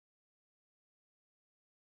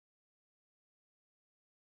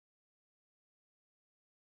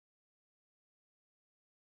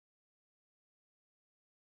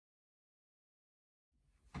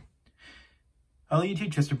Hello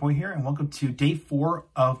YouTube, Chester Boy here, and welcome to day 4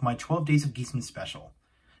 of my 12 Days of GEATSmas special.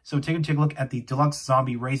 So take a look at the deluxe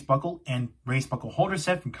zombie race buckle and race buckle holder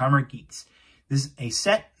set from Kamen Geats. This is a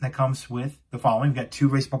set that comes with the following. We've got 2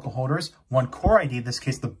 race buckle holders, 1 core ID, in this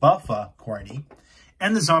case the Buffa core ID,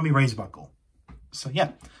 and the zombie race buckle. So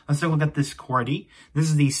yeah, let's take a look at this core ID. This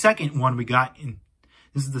is the second one we got in.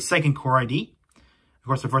 This is the second core ID. Of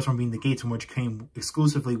course, the first one being the Geats, which came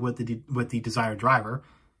exclusively with the desired driver.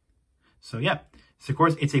 So yeah, so of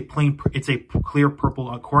course it's a clear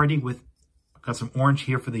purple core ID with got some orange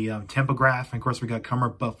here for the tempograph, and of course we got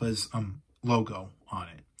Kamen Buffa's logo on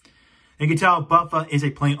it. And you can tell Buffa is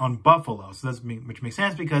a plane on buffalo, so which makes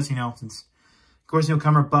sense because since of course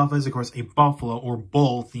Kamen Buffa is of course a buffalo or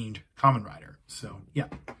bull themed Kamen Rider. So yeah.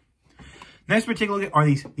 Next we take a look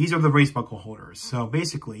at these are the race buckle holders. So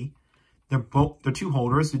basically they're 2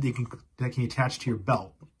 holders that can attach to your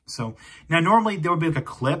belt. So now normally there would be like a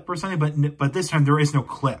clip or something, but this time there is no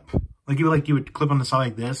clip. You would clip on the side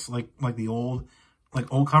like this, like the old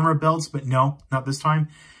Kamen belts, but no, not this time.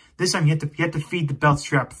 This time you have to feed the belt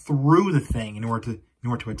strap through the thing in order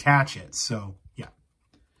to attach it. So yeah.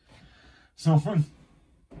 So for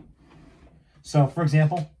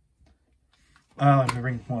example, let me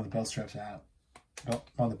bring one of the belt straps out.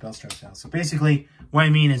 So basically, what I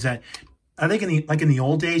mean is that I think in the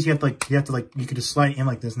old days you could just slide in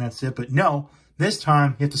like this and that's it. But no, this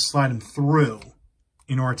time you have to slide them through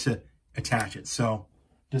in order to attach it. So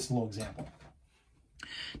just a little example.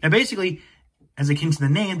 Now basically, as akin to the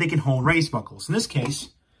name, they can hold race buckles. In this case,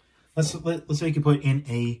 let's say you can put in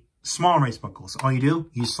a small race buckle. So all you do,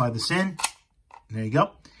 you slide this in, and there you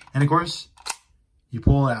go. And of course, you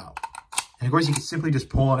pull it out. And of course, you can simply just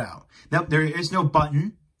pull it out. Now there is no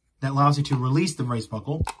button that allows you to release the race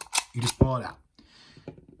buckle. You just pull it out.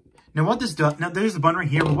 Now what this does, now there's the button right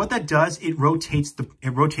here, but what that does, it rotates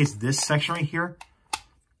this section right here.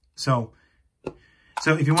 So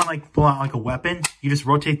if you want to pull out like a weapon, you just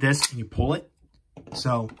rotate this and you pull it.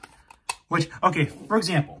 So, okay, for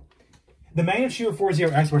example, the Magnum Shooter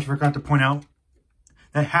 40X, which I forgot to point out,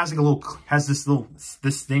 that has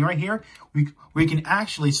this thing right here. We can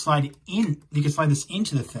actually slide it in. You can slide this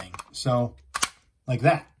into the thing. So, like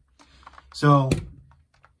that. So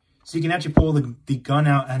you can actually pull the gun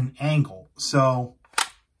out at an angle. So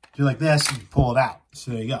do like this and pull it out.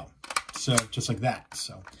 So there you go. So just like that.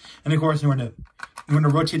 So, and of course, you want to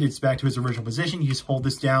rotate it back to its original position. You just hold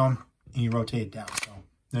this down and you rotate it down. So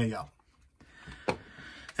there you go.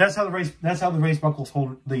 That's how the race buckle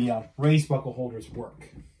holders work.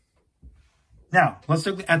 Now let's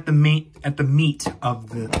look at the meat of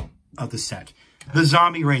the set, the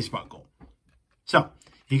zombie race buckle. So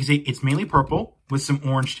you can see it's mainly purple with some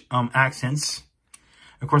orange accents.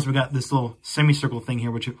 Of course, we got this little semicircle thing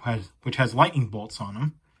here, which has lightning bolts on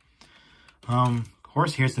them. Of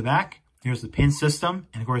course, here's the back. Here's the pin system,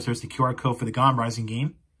 and of course, there's the QR code for the Gone Rising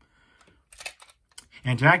game.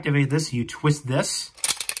 And to activate this, you twist this,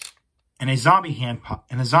 and a zombie hand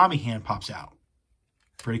pops out.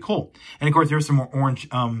 Pretty cool. And of course, there's some more orange,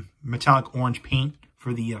 metallic orange paint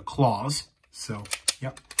for the claws. So,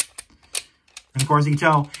 yep. And of course, you can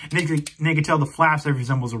tell the flaps that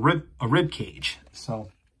resembles a rib cage. So,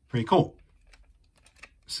 pretty cool.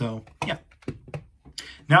 So, yeah.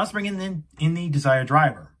 Now let's bring in the desired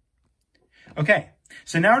driver. Okay,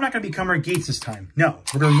 so now we're not going to be Kamen Geats this time. No,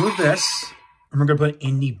 we're going to remove this, and we're going to put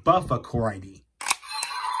in the Buffa core ID.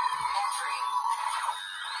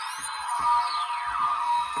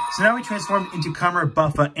 So now we transform into Kamen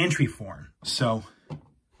Buffa entry form. So,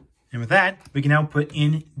 and with that, we can now put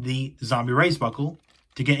in the zombie race buckle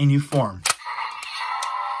to get a new form.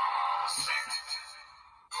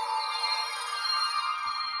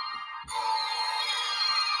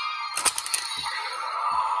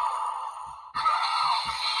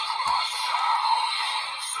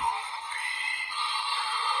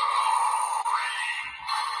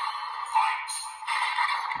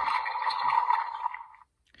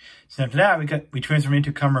 So after that, we transform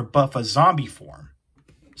into Kamen Buffa zombie form.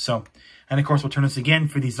 So, and of course, we'll turn this again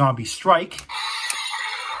for the zombie strike.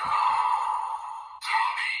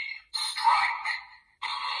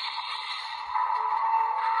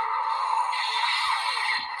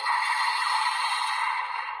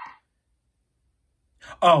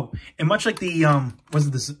 Oh, and much like the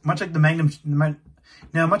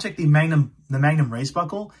Magnum race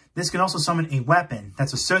buckle, this can also summon a weapon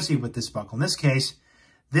that's associated with this buckle. In this case,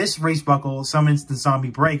 this race buckle summons the zombie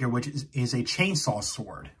breaker, which is a chainsaw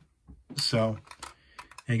sword. So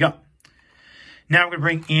there you go. Now we're gonna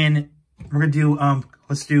bring in the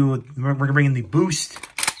boost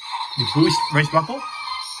race buckle.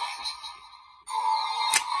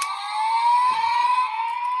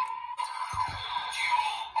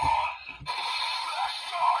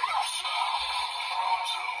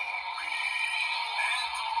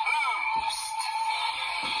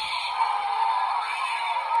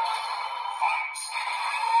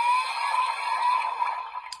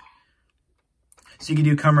 So you can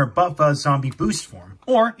do Kamen Buffa Zombie Boost form.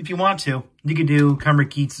 Or, if you want to, you could do Kamen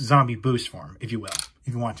Geats Zombie Boost form, if you will,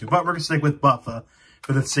 if you want to. But we're going to stick with Buffa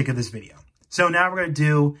for the sake of this video. So now we're going to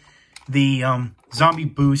do the Zombie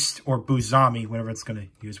Boost, or Boost Zombie, whatever it's going to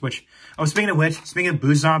use. Which, oh, speaking of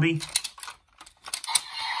Boost Zombie,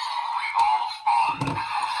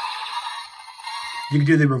 you can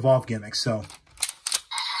do the Revolve gimmick, so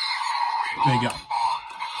there you go.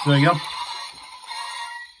 So there you go.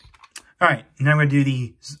 All right, now we're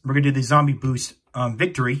gonna do the Zombie Boost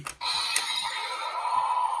Victory.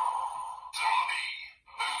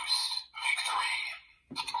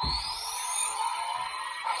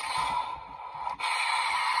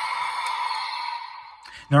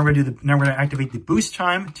 Now we're gonna activate the boost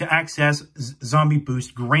time to access Zombie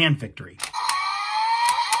Boost Grand Victory.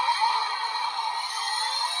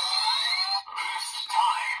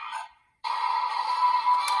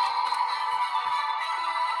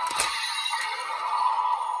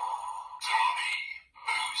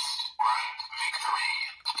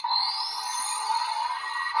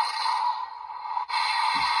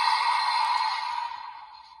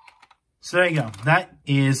 So there you go. That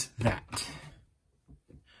is that.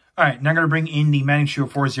 All right, now I'm going to bring in the Manning Shooter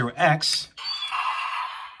 40X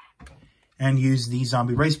and use the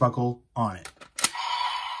Zombie Race Buckle on it.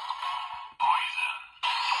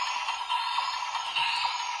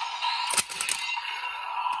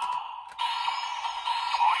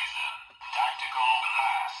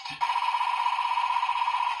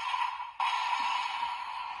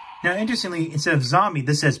 Now, interestingly, instead of zombie,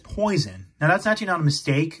 this says poison. Now, that's actually not a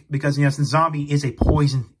mistake because, you know, since zombie is a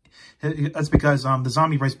poison, that's because the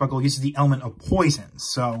Zombie Race Buckle uses the element of poison.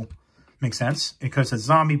 So, makes sense. It could have said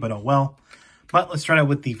zombie, but oh well. But let's try it out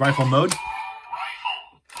with the rifle mode.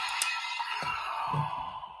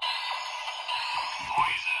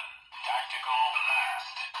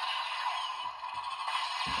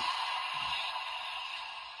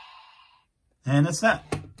 And that's that.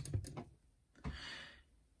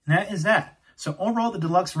 And that is that. So overall, the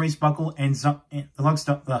deluxe race buckle and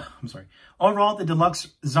overall the deluxe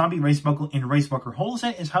zombie race buckle and race buckle whole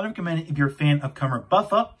set is highly recommended if you're a fan of Kamen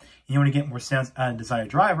Buffa and you want to get more sounds out of Desired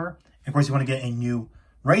Driver. And of course, you want to get a new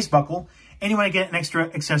race buckle and you want to get an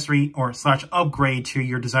extra accessory or / upgrade to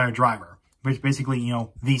your Desired Driver, which basically, you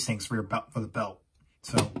know, these things for your belt, for the belt.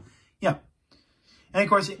 So yeah. And of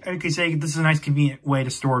course, I could say this is a nice convenient way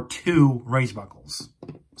to store 2 race buckles.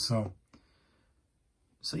 So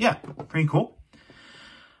yeah, pretty cool.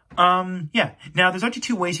 Yeah. Now, there's actually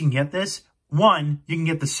 2 ways you can get this. One, you can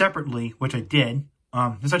get this separately, which I did.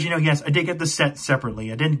 There's actually, no, yes, I did get the set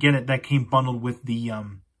separately. I didn't get it that came bundled with the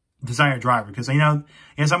Desired Driver. Because, you know,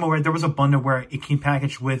 as I'm aware, there was a bundle where it came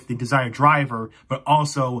packaged with the Desired Driver, but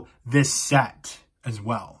also this set as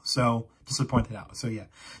well. So, just to point that out. So, yeah.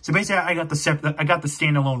 So, basically, I got the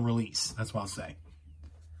standalone release. That's what I'll say.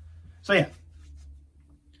 So, yeah.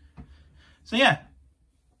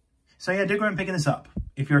 So, yeah, do go ahead and pick this up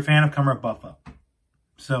if you're a fan of Kamen Buffa.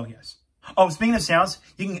 So, yes. Oh, speaking of sounds,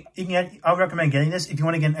 I would recommend getting this if you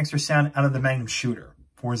want to get an extra sound out of the Magnum Shooter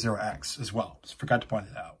 40X as well. Just forgot to point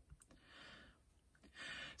it out.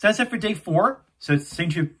 So, that's it for day 4. So, stay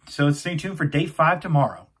tuned for day 5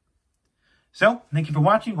 tomorrow. So, thank you for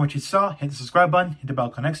watching. What you saw, hit the subscribe button, hit the bell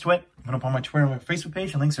icon next to it. I'm up on my Twitter and my Facebook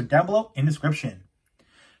page, and links are down below in the description.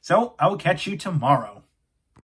 So, I will catch you tomorrow.